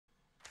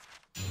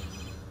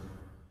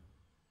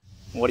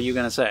What are you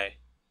gonna say?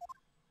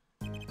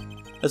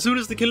 As soon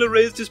as the killer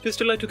raised his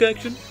pistol, I took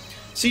action.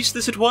 Cease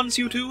this at once,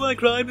 you two, I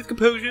cried with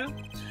composure.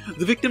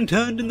 The victim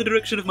turned in the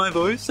direction of my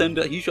voice, and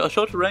a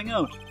shot rang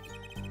out.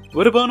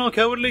 Whereupon our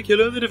cowardly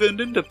killer, the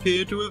defendant,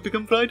 appeared to have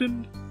become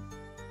frightened.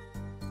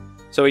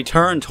 So he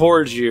turned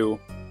towards you,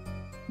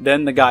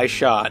 then the guy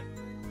shot,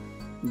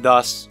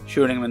 thus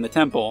shooting him in the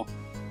temple.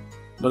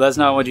 But that's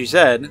not what you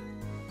said.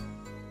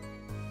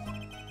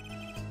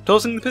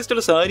 Tossing the pistol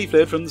aside, he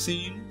fled from the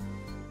scene.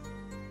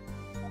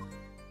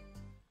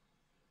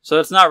 So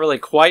it's not really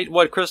quite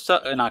what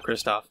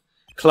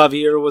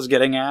Clavier was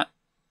getting at,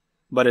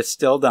 but it's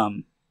still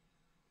dumb.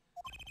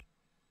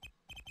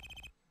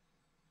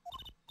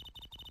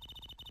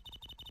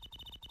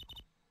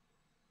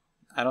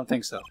 I don't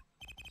think so.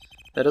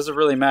 That doesn't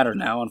really matter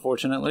now,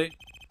 unfortunately.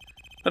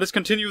 Let us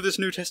continue this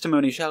new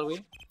testimony, shall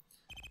we?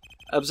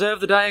 Observe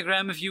the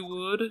diagram, if you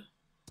would.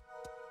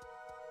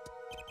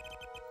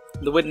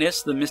 The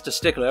witness, the Mr.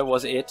 Stickler,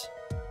 was it,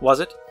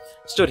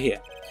 stood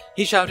here.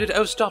 He shouted,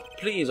 "Oh, stop,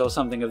 please," or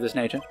something of this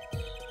nature.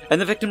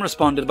 And the victim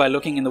responded by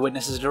looking in the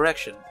witness's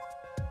direction.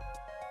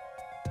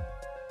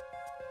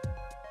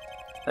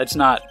 That's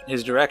not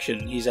his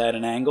direction. He's at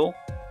an angle.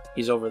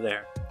 He's over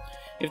there.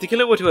 If the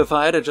killer were to have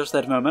fired at just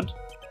that moment,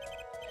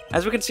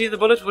 as we can see, the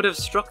bullet would have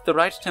struck the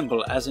right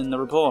temple, as in the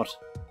report.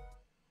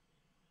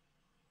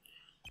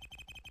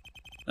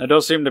 That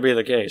does seem to be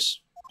the case.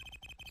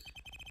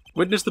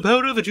 Witness the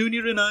power of a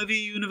junior in Ivy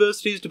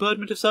University's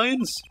Department of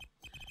Science.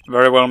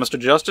 Very well, Mr.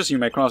 Justice, you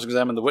may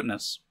cross-examine the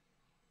witness.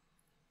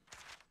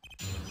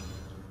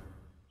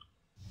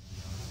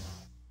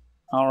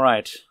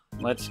 Alright,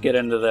 let's get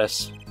into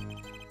this.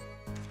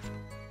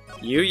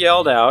 You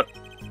yelled out.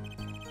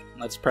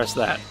 Let's press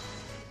that.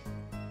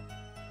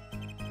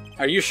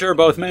 Are you sure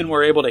both men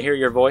were able to hear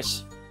your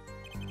voice?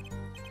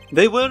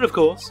 They were, of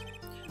course.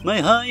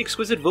 My high,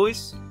 exquisite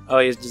voice. Oh,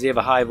 does he have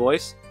a high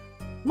voice?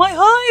 My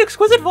high,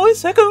 exquisite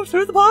voice echoed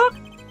through the park.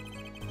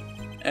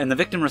 And the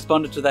victim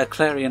responded to that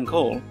clarion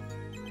call.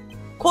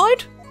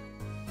 Quite.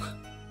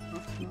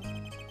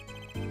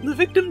 The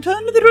victim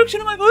turned in the direction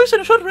of my voice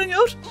and a shot rang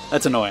out.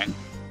 That's annoying.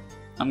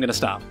 I'm gonna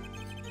stop.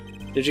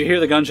 Did you hear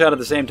the gunshot at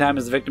the same time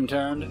as the victim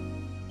turned?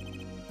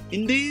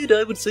 Indeed,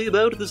 I would say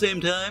about at the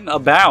same time.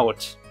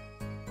 About?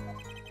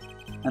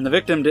 And the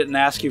victim didn't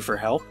ask you for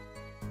help?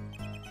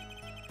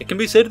 It can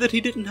be said that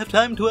he didn't have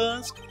time to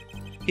ask.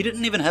 He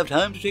didn't even have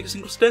time to take a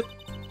single step.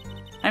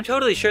 I'm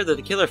totally sure that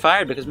the killer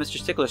fired because Mr.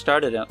 Stickler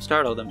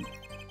startled him.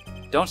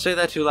 Don't say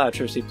that too loud,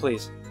 Trucy,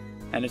 please.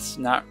 And it's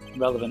not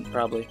relevant,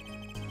 probably.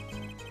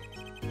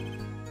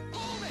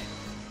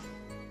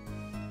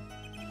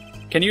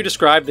 Can you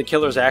describe the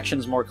killer's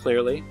actions more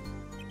clearly?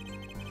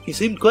 He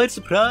seemed quite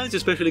surprised,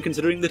 especially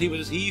considering that it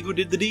was he who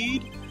did the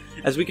deed.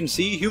 As we can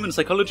see, human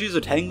psychology is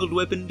a tangled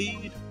web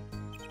indeed.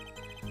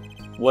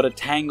 What a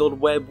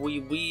tangled web we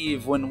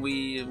weave when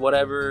we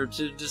whatever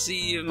to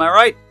deceive, am I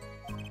right?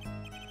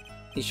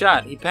 He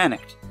shot, he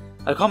panicked.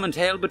 A common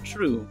tale, but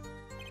true.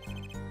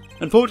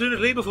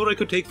 Unfortunately, before I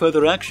could take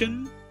further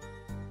action...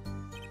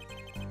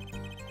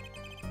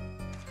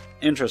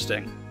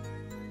 Interesting.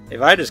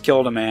 If I just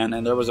killed a man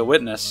and there was a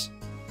witness,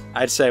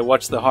 I'd say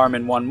what's the harm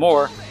in one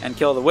more and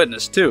kill the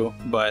witness too,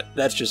 but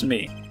that's just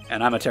me,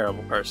 and I'm a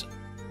terrible person.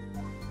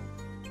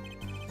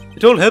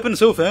 It all happened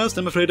so fast,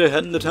 I'm afraid I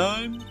hadn't the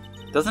time.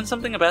 Doesn't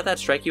something about that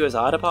strike you as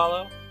odd,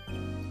 Apollo?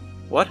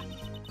 What?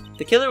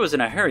 The killer was in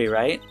a hurry,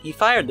 right? He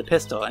fired the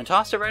pistol and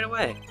tossed it right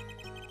away.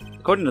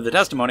 According to the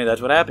testimony,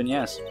 that's what happened,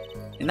 yes.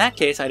 In that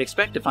case, I'd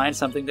expect to find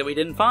something that we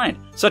didn't find,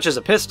 such as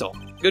a pistol.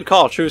 Good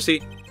call,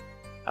 Trucy.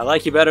 I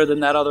like you better than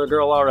that other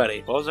girl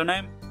already. What was her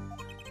name?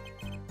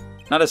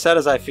 Not as sad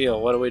as I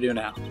feel. What do we do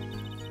now?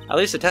 At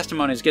least the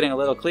testimony is getting a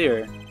little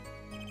clearer.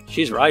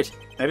 She's right.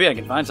 Maybe I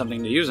can find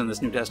something to use in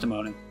this new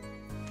testimony.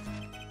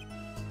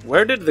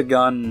 Where did the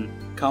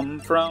gun come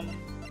from?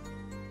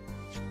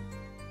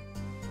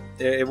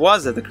 It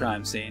was at the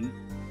crime scene.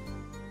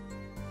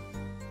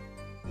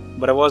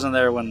 But it wasn't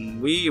there when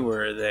we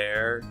were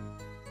there.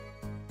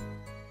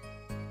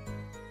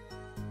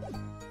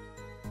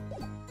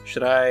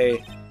 Should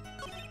I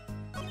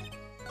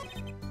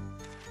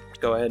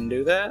go ahead and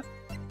do that?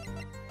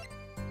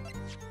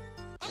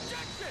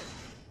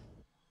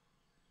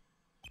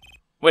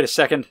 Wait a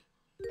second.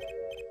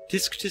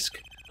 Tisk tisk,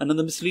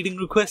 another misleading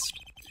request.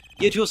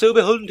 Yet you're so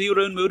beholden to your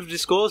own mode of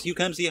discourse, you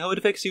can't see how it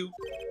affects you.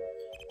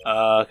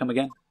 Come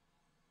again?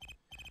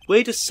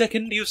 Wait a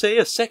second, you say?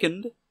 A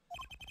second?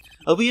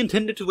 Are we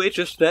intended to wait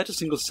just that, a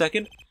single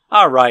second?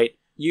 Alright,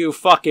 you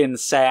fucking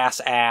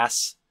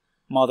sass-ass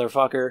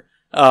motherfucker.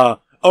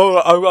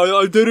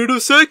 I did it a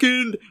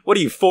second! What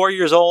are you, 4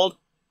 years old?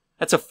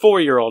 That's a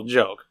 4-year-old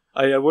joke.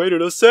 I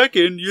waited a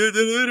second, you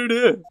did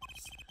it.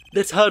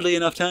 That's hardly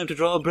enough time to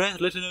draw a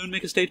breath, let alone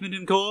make a statement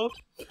in court.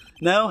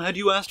 Now, had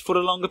you asked for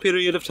a longer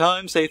period of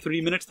time, say 3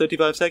 minutes,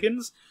 35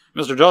 seconds?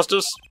 Mr.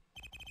 Justice?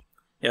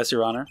 Yes,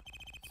 Your Honor.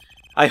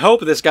 I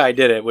hope this guy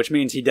did it, which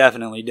means he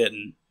definitely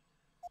didn't.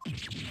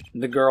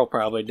 The girl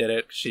probably did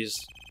it, 'cause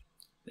she's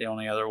the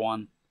only other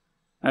one.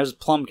 There's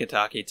Plum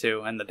Kitaki,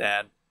 too, and the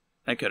dad.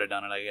 They could have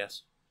done it, I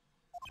guess.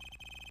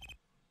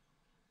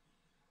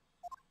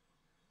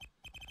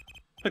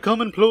 A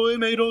common ploy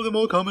made all the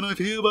more common, I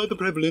fear, by the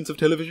prevalence of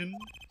television.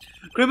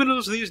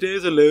 Criminals these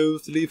days are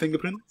loath to leave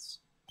fingerprints.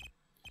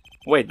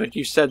 Wait, but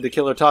you said the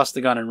killer tossed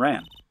the gun and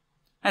ran.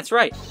 That's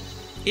right.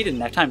 He didn't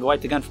have time to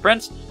wipe the gun for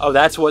prints. Oh,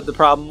 that's what the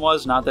problem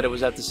was, not that it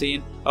was at the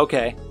scene?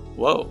 Okay.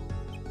 Whoa.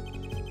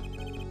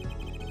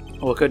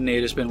 Well, couldn't he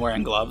have just been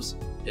wearing gloves?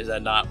 Is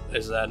that not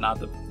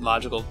the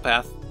logical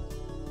path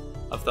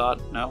of thought?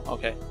 No?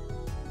 Okay.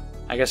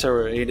 I guess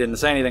he didn't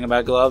say anything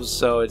about gloves,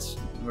 so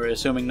we're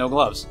assuming no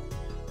gloves.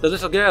 The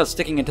little girl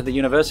sticking into the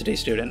university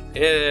student.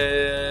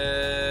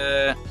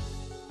 If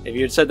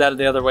you had said that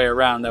the other way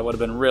around, that would have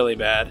been really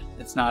bad.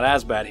 It's not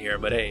as bad here,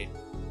 but hey.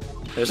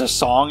 There's a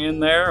song in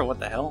there? What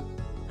the hell?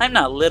 I'm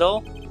not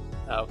little.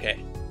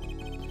 Okay.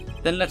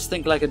 Then let's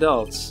think like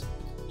adults.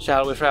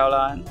 Shall we,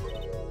 Fraulein?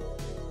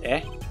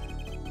 Eh?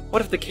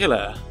 What if the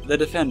killer, the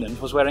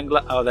defendant, was wearing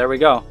gloves? Oh, there we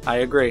go. I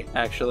agree,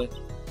 actually.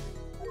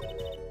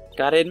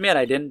 Gotta admit,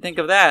 I didn't think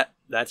of that.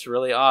 That's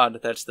really odd.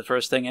 That's the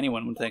first thing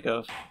anyone would think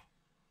of.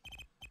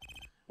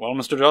 Well,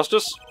 Mr.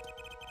 Justice?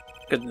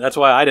 That's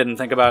why I didn't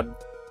think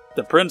about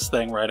the prince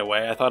thing right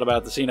away. I thought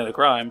about the scene of the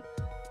crime.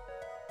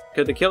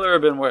 Could the killer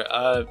have been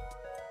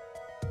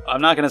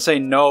I'm not going to say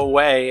no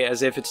way,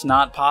 as if it's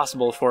not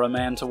possible for a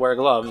man to wear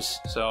gloves,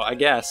 so I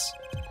guess.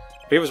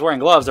 If he was wearing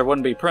gloves, there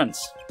wouldn't be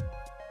prints.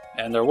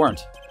 And there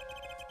weren't.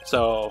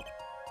 So,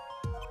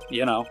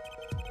 you know.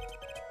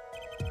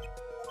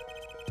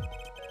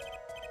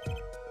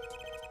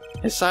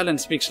 His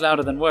silence speaks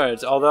louder than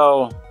words,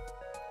 although,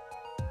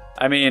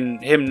 I mean,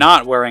 him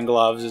not wearing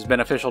gloves is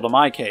beneficial to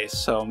my case,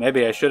 so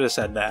maybe I should have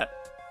said that.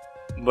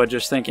 But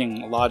just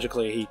thinking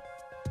logically, he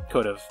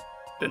could have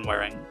been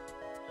wearing.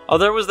 Oh,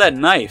 there was that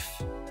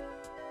knife.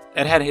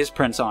 It had his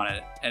prints on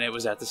it, and it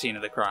was at the scene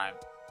of the crime.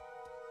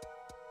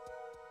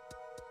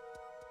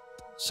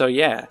 So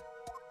yeah.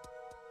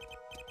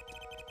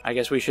 I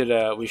guess we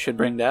should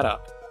bring that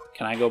up.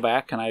 Can I go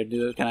back? Can I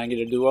get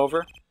a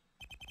do-over?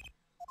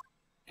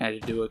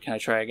 Can I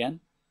try again?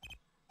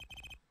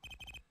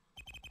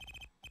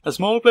 A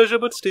small pleasure,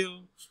 but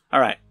still.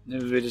 Alright,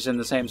 we're just in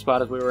the same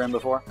spot as we were in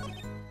before.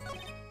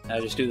 Can I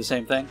just do the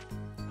same thing?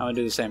 I'm gonna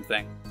do the same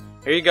thing.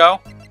 Here you go.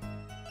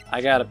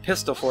 I got a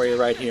pistol for you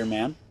right here,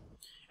 man.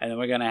 And then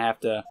we're gonna have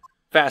to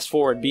fast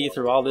forward B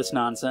through all this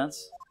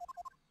nonsense.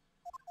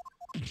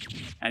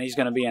 And he's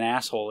gonna be an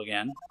asshole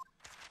again.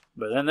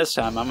 But then this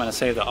time I'm gonna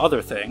say the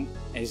other thing.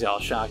 And he's all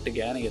shocked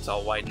again, he gets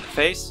all white in the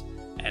face,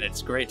 and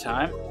it's a great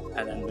time.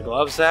 And then the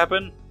gloves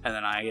happen, and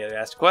then I get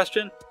asked a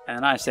question, and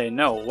then I say,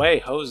 no way,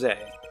 Jose.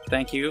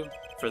 Thank you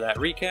for that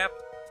recap.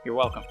 You're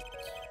welcome.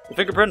 The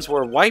fingerprints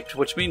were wiped,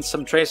 which means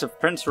some trace of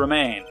prints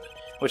remained,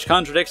 which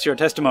contradicts your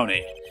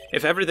testimony.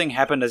 If everything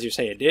happened as you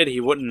say it did, he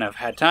wouldn't have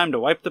had time to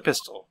wipe the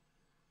pistol.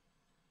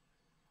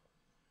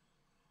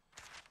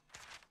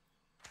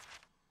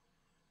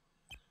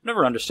 I've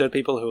never understood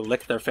people who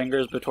lick their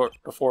fingers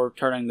before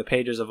turning the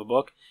pages of a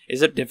book.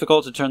 Is it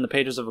difficult to turn the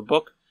pages of a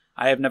book?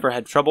 I have never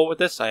had trouble with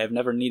this. I have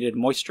never needed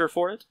moisture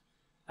for it.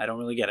 I don't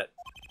really get it.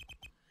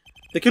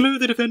 The killer,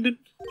 the defendant.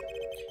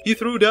 He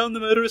threw down the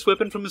murderous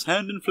weapon from his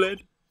hand and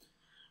fled.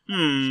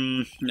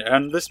 And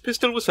this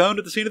pistol was found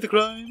at the scene of the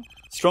crime,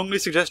 strongly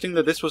suggesting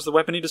that this was the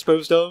weapon he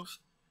disposed of.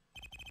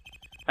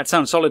 That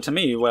sounds solid to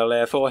me.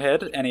 Well,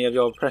 forehead, any of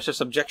your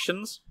precious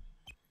objections?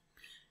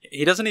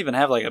 He doesn't even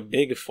have, like, a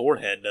big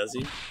forehead, does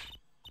he?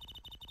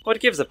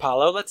 What gives,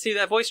 Apollo? Let's see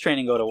that voice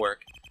training go to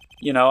work.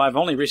 You know, I've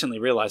only recently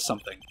realized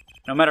something.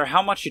 No matter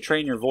how much you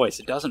train your voice,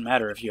 it doesn't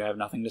matter if you have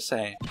nothing to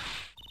say.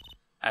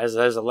 As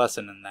there's a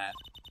lesson in that.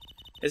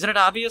 Isn't it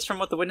obvious from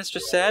what the witness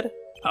just said?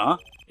 Huh?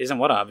 Isn't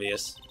what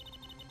obvious?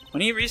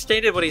 When he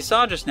restated what he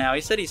saw just now,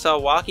 he said he saw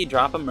Waki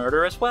drop a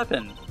murderous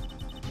weapon.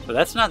 But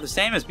that's not the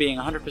same as being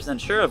 100%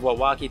 sure of what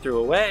Waki threw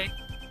away.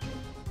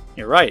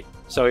 You're right.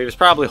 So he was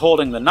probably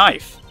holding the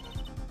knife.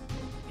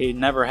 He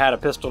never had a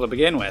pistol to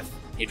begin with.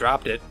 He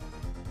dropped it.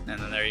 And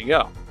then there you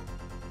go.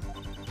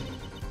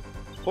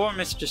 Poor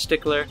Mr.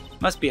 Stickler.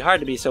 Must be hard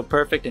to be so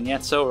perfect and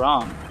yet so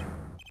wrong.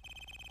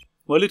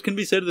 Well, it can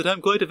be said that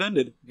I'm quite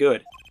offended.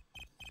 Good.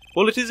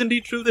 Well, it is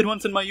indeed true that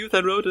once in my youth I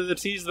wrote that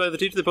seized by the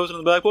teacher that posted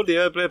on the blackboard the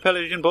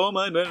appellation poem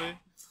I married.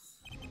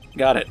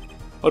 Got it.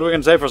 What we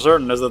can say for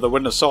certain is that the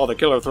witness saw the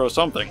killer throw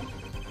something.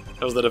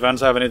 Does the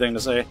defense have anything to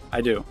say?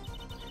 I do.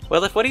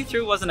 Well, if what he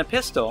threw wasn't a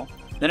pistol,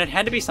 then it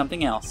had to be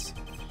something else.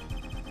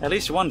 At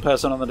least one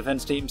person on the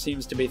defense team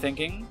seems to be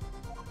thinking.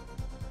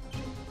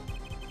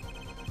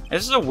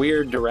 This is a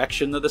weird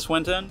direction that this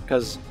went in,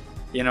 because,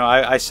 you know,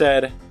 I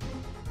said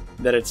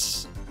that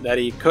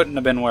he couldn't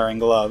have been wearing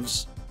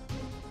gloves.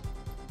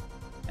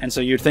 And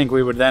so you'd think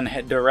we would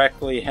then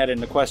directly head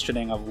into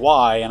questioning of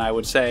why, and I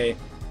would say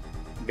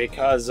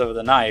because of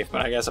the knife,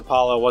 but I guess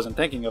Apollo wasn't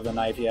thinking of the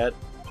knife yet.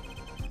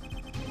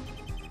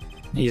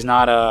 He's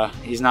not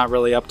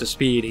really up to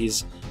speed.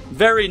 He's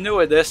very new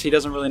at this. He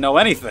doesn't really know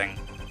anything.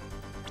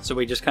 So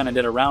we just kind of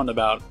did a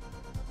roundabout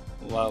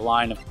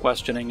line of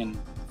questioning and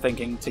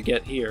thinking to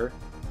get here.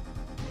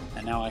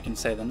 And now I can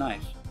say the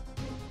knife.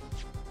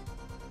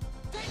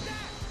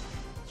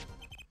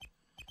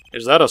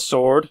 Is that a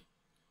sword?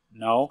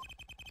 No.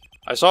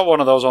 I saw one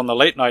of those on the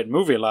late night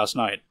movie last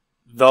night.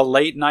 The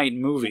late night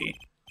movie?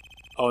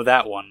 Oh,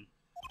 that one.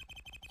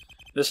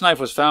 This knife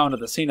was found at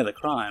the scene of the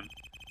crime.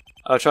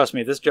 Oh, trust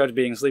me, this judge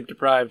being sleep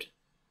deprived,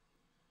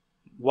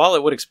 while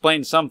it would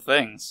explain some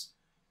things,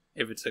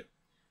 if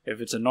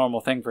it's a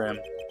normal thing for him,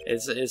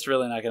 it's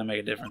really not going to make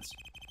a difference.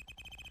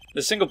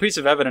 This single piece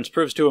of evidence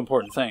proves two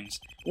important things.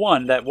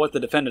 One, that what the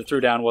defendant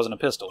threw down wasn't a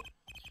pistol.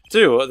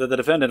 Two, that the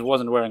defendant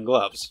wasn't wearing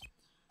gloves.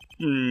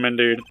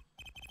 Indeed.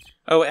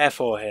 Oh,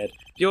 F-forehead.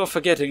 You're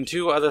forgetting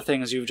two other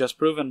things you've just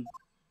proven.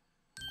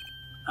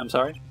 I'm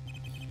sorry?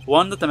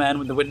 One, that the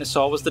man the witness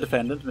saw was the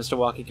defendant, Mr.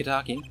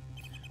 Waki-Kitaki.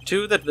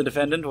 Two, that the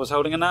defendant was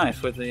holding a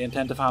knife with the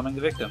intent of harming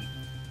the victim.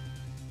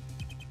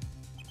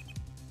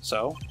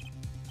 So?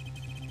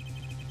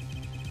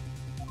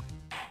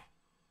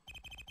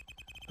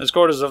 This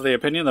court is of the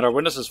opinion that our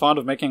witness is fond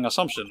of making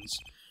assumptions.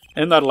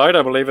 In that light,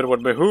 I believe it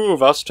would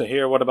behoove us to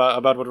hear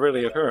about what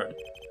really occurred.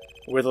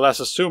 With less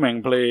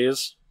assuming,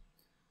 please.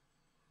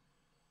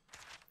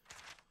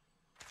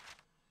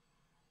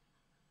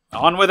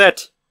 On with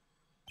it!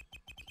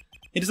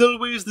 It is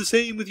always the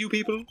same with you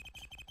people.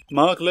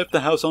 Mark left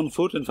the house on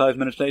foot, and 5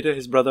 minutes later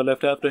his brother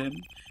left after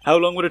him. How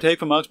long would it take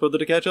for Mark's brother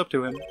to catch up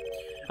to him?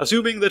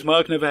 Assuming that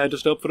Mark never had to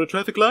stop for a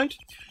traffic light?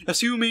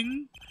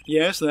 Assuming...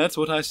 Yes, that's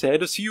what I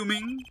said,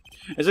 assuming.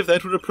 As if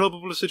that were a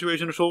probable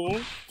situation at all.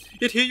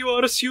 Yet here you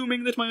are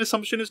assuming that my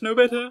assumption is no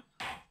better.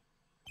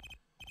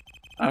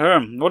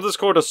 What this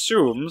court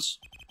assumes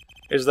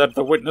is that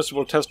the witness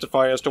will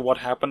testify as to what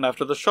happened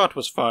after the shot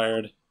was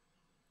fired.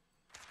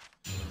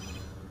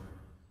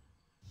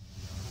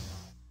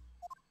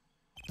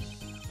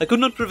 I could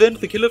not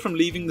prevent the killer from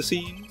leaving the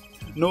scene,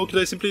 nor could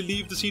I simply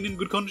leave the scene in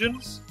good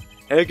conscience.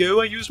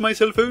 Ergo, I used my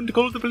cell phone to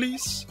call the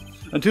police.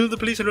 Until the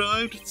police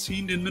arrived at the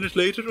scene 10 minutes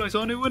later, I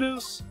saw no one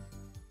else.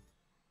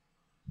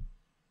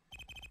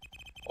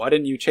 Why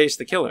didn't you chase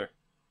the killer?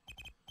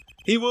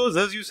 He was,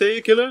 as you say,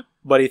 a killer.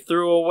 But he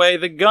threw away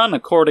the gun,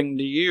 according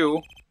to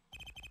you.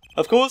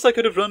 Of course I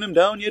could have run him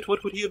down, yet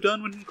what would he have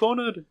done when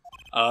cornered?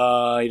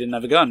 He didn't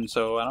have a gun,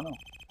 so I don't know.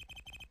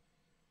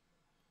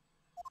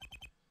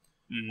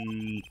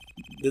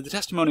 Did the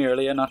testimony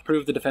earlier not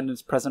prove the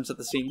defendant's presence at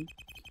the scene?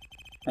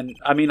 And,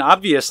 I mean,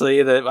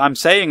 obviously, I'm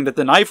saying that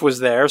the knife was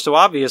there, so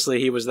obviously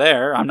he was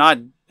there. I'm not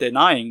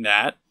denying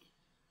that.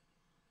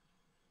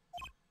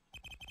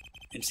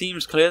 It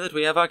seems clear that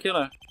we have our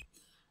killer.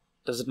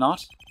 Does it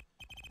not?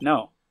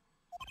 No,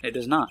 it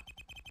does not.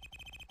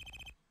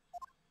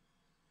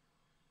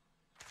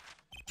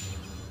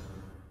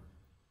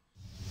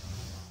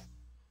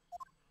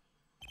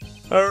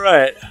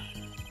 Alright.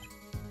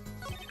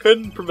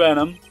 Couldn't prevent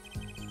him.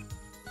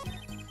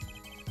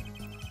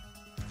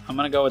 I'm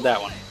gonna go with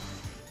that one.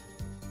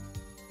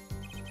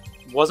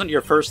 Wasn't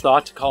your first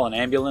thought to call an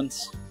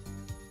ambulance?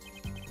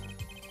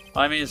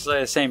 Well, I mean, it's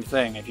the same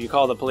thing. If you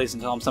call the police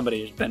and tell them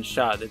somebody's been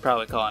shot, they'd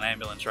probably call an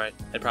ambulance, right?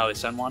 They'd probably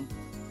send one.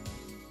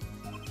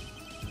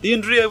 The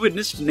injury I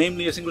witnessed,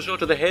 namely a single shot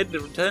to the head,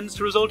 tends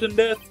to result in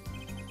death.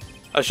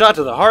 A shot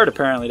to the heart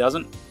apparently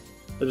doesn't.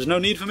 There was no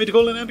need for me to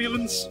call an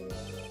ambulance.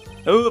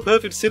 Oh, a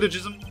perfect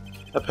syllogism.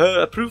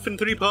 A proof in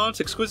 3 parts,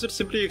 exquisite,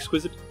 simply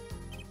exquisite.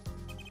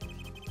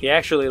 He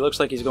actually looks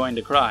like he's going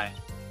to cry.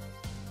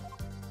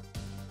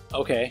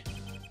 Okay.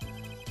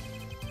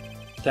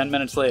 10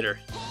 minutes later.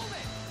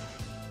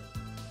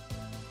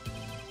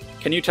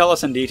 Can you tell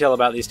us in detail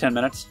about these 10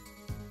 minutes?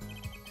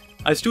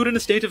 I stood in a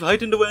state of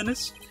heightened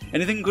awareness.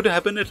 Anything could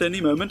happen at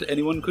any moment.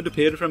 Anyone could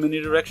appear from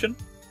any direction.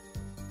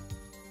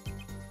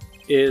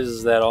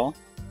 Is that all?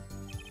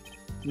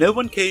 No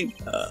one came.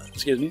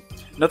 Excuse me.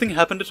 Nothing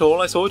happened at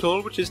all. I saw it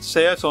all, which is to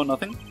say I saw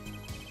nothing.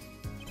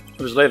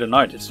 It was late at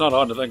night. It's not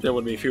odd to think there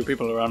would be few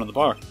people around in the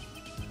park.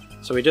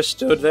 So we just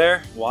stood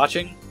there,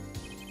 watching?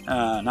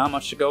 Not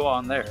much to go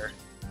on there.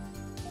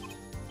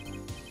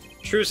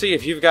 Trucy,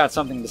 if you've got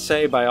something to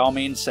say, by all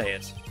means say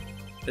it.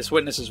 This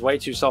witness is way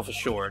too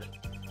self-assured.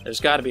 There's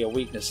got to be a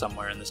weakness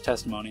somewhere in this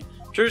testimony.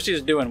 Trucy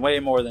is doing way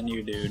more than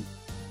you, dude.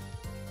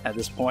 At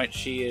this point,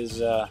 she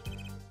is,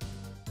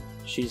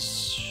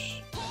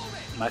 she's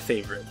my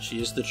favorite. She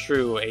is the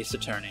true ace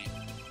attorney.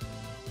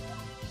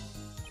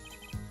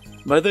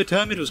 By that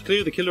time, it was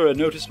clear the killer had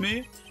noticed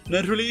me.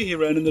 Naturally, he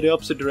ran in the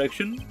opposite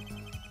direction.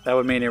 That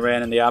would mean he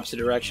ran in the opposite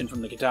direction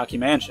from the Kitaki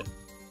mansion.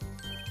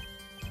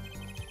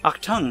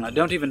 Achtung,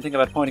 don't even think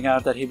about pointing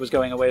out that he was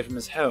going away from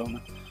his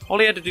home. All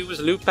he had to do was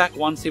loop back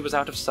once he was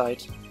out of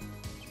sight.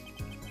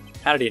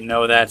 How did he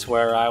know that's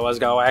where I was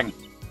going?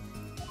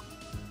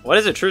 What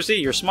is it,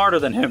 Trucy? You're smarter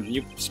than him.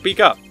 You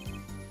speak up.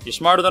 You're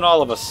smarter than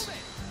all of us.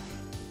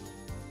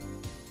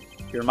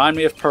 You remind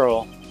me of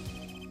Pearl.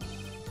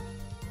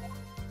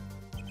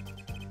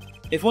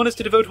 If one is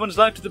to devote one's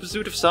life to the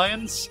pursuit of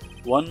science,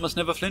 one must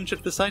never flinch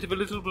at the sight of a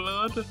little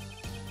blood,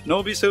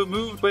 nor be so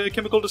moved by a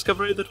chemical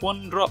discovery that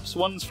one drops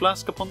one's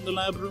flask upon the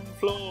lab room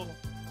floor.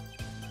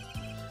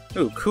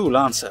 Ooh, cool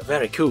answer.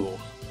 Very cool.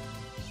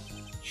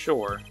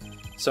 Sure.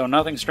 So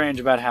nothing strange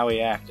about how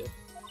he acted.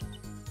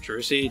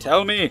 Trucy,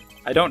 tell me!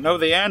 I don't know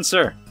the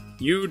answer!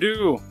 You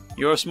do!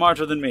 You're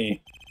smarter than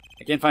me.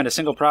 I can't find a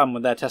single problem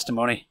with that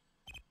testimony.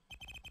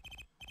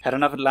 Had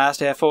enough at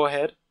last,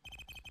 forehead?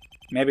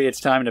 Maybe it's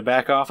time to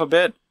back off a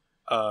bit?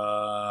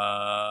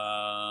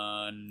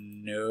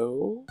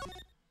 No?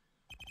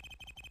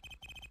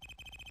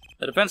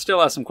 The defense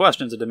still has some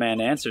questions that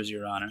demand answers,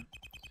 Your Honor.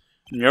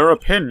 In your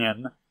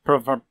opinion,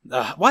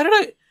 why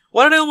did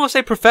I almost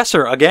say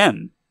professor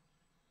again?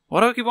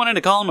 Why do I keep wanting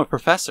to call him a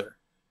professor?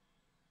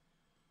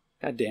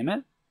 God damn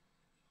it.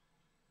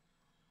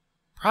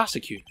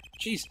 Prosecutor.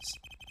 Jesus.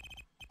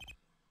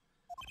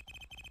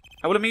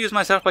 I would amuse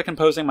myself by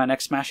composing my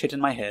next smash hit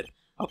in my head.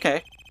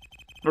 Okay.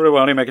 Very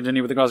well, you may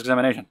continue with the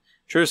cross-examination.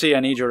 Trucy, I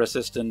need your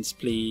assistance,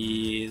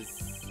 please.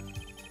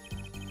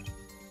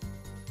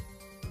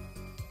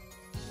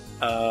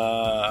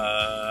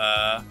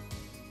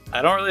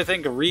 I don't really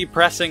think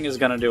repressing is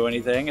gonna do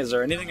anything. Is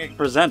there anything I can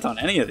present on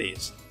any of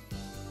these?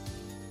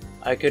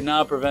 I could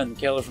not prevent the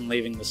killer from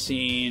leaving the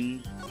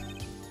scene.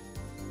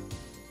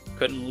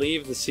 Couldn't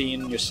leave the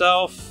scene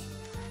yourself.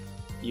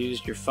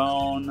 Used your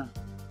phone.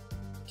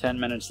 10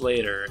 minutes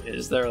later.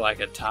 Is there like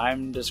a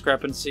time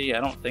discrepancy? I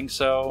don't think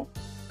so.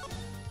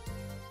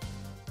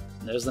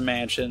 There's the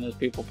mansion. There's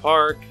people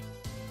park.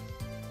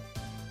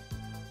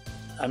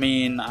 I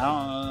mean, I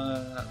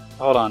don't...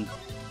 hold on.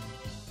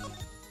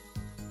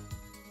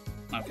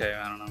 Okay,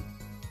 I don't know.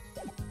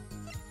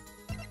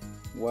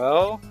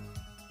 Well...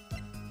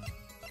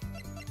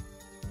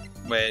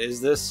 wait, is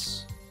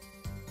this...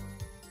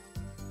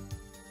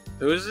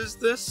 whose is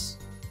this?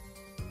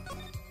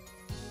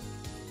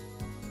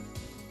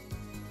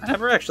 I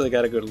never actually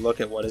got a good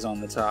look at what is on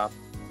the top.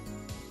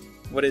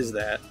 What is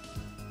that?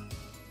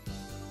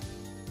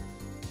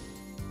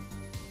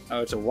 Oh,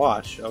 it's a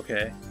watch.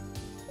 Okay.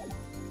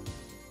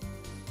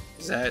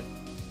 Is that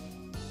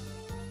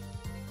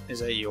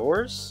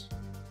yours?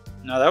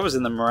 No, that was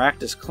in the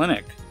Maractus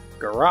Clinic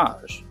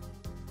garage.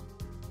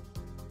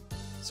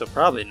 So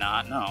probably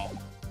not, no.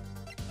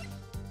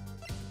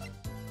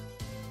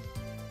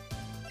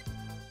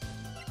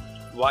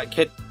 What,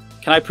 can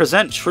I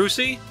present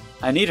Trucy?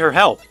 I need her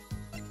help.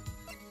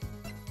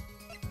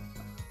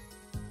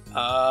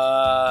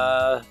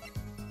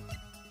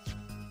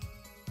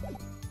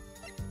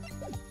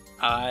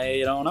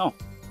 I don't know.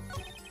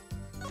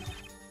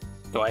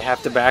 Do I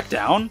have to back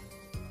down?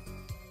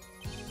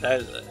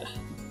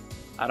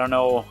 I don't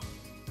know.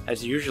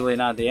 That's usually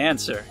not the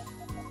answer.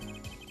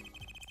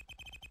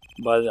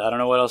 But I don't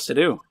know what else to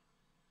do.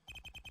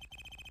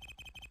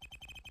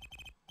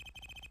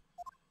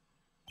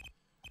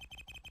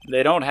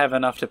 They don't have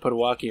enough to put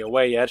Waki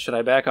away yet. Should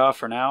I back off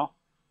for now?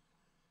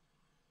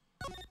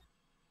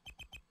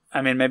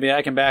 I mean, maybe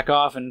I can back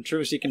off and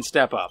Trucy can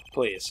step up,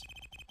 please.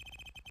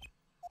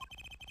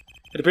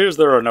 It appears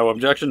there are no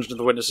objections to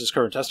the witness's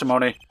current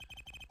testimony.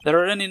 There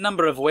are any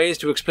number of ways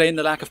to explain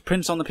the lack of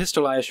prints on the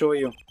pistol, I assure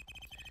you.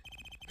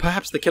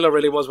 Perhaps the killer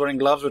really was wearing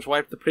gloves which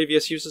wiped the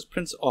previous user's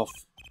prints off.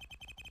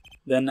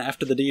 Then,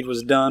 after the deed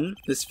was done,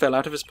 this fell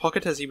out of his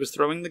pocket as he was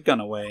throwing the gun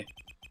away.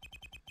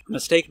 A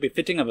mistake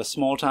befitting of a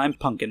small-time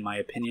punk, in my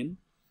opinion.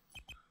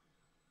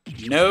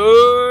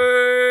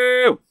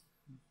 No!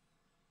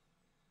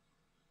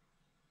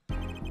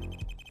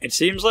 It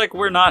seems like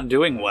we're not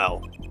doing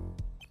well.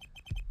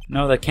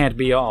 No, that can't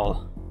be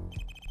all.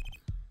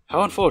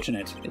 How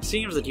unfortunate. It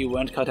seems that you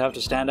weren't cut out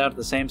to stand out at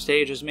the same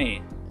stage as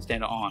me.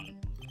 Stand on.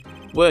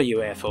 Were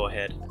you,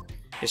 Forehead?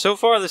 Yeah, so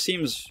far this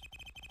seems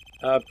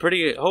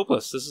pretty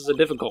hopeless. This is a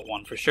difficult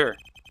one, for sure.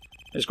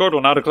 This court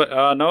will now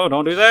declare... no,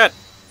 don't do that!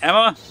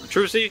 Emma?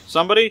 Trucy?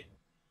 Somebody?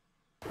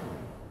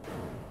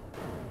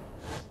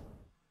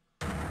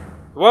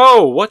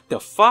 Whoa, what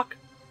the fuck?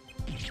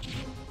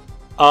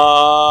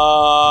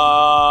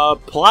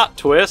 Plot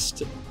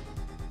twist.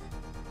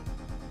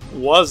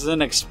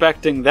 Wasn't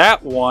expecting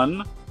that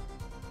one.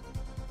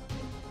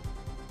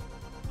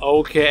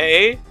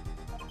 Okay.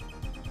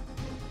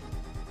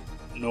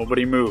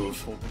 Nobody move.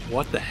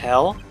 What the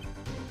hell?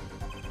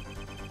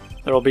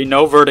 There will be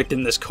no verdict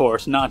in this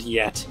court, not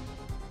yet.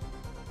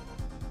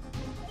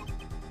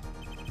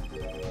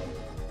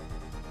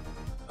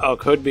 Oh,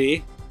 could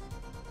be.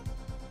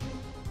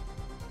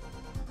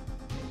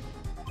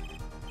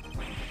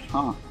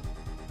 Huh.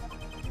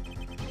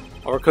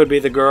 Or it could be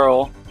the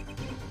girl.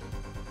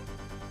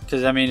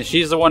 Because, I mean,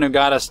 she's the one who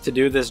got us to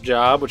do this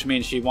job, which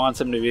means she wants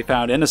him to be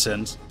found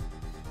innocent.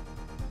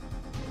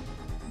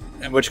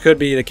 Which could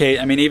be the case.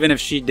 I mean, even if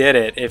she did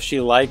it, if she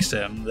likes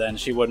him, then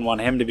she wouldn't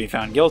want him to be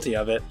found guilty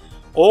of it.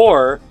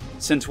 Or,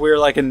 since we're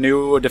like a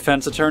new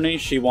defense attorney,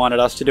 she wanted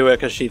us to do it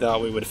because she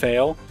thought we would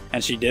fail,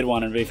 and she did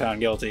want him to be found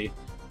guilty.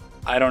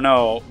 I don't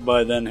know,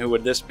 but then who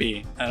would this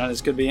be? I don't know,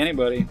 this could be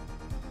anybody.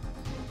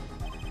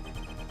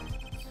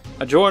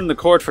 Adjourn the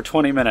court for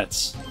 20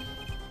 minutes.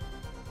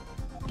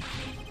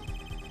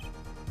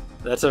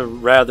 That's a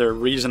rather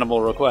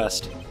reasonable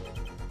request.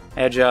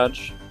 Hey,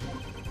 Judge.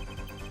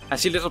 I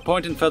see little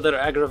point in further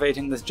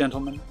aggravating this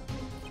gentleman.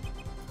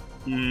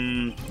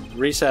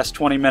 Recess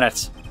 20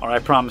 minutes, or I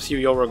promise you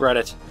you'll regret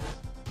it.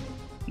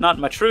 Not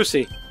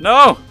Matrucy.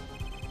 No!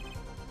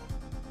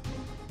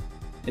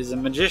 Is a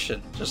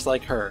magician, just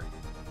like her.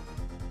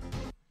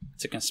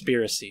 It's a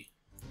conspiracy.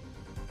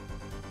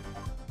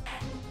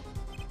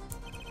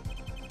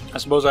 I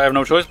suppose I have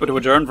no choice but to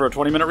adjourn for a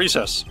 20-minute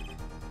recess.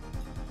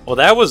 Well,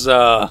 that was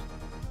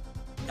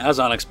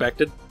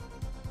unexpected.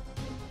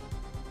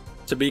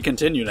 To be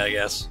continued, I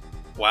guess.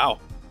 Wow.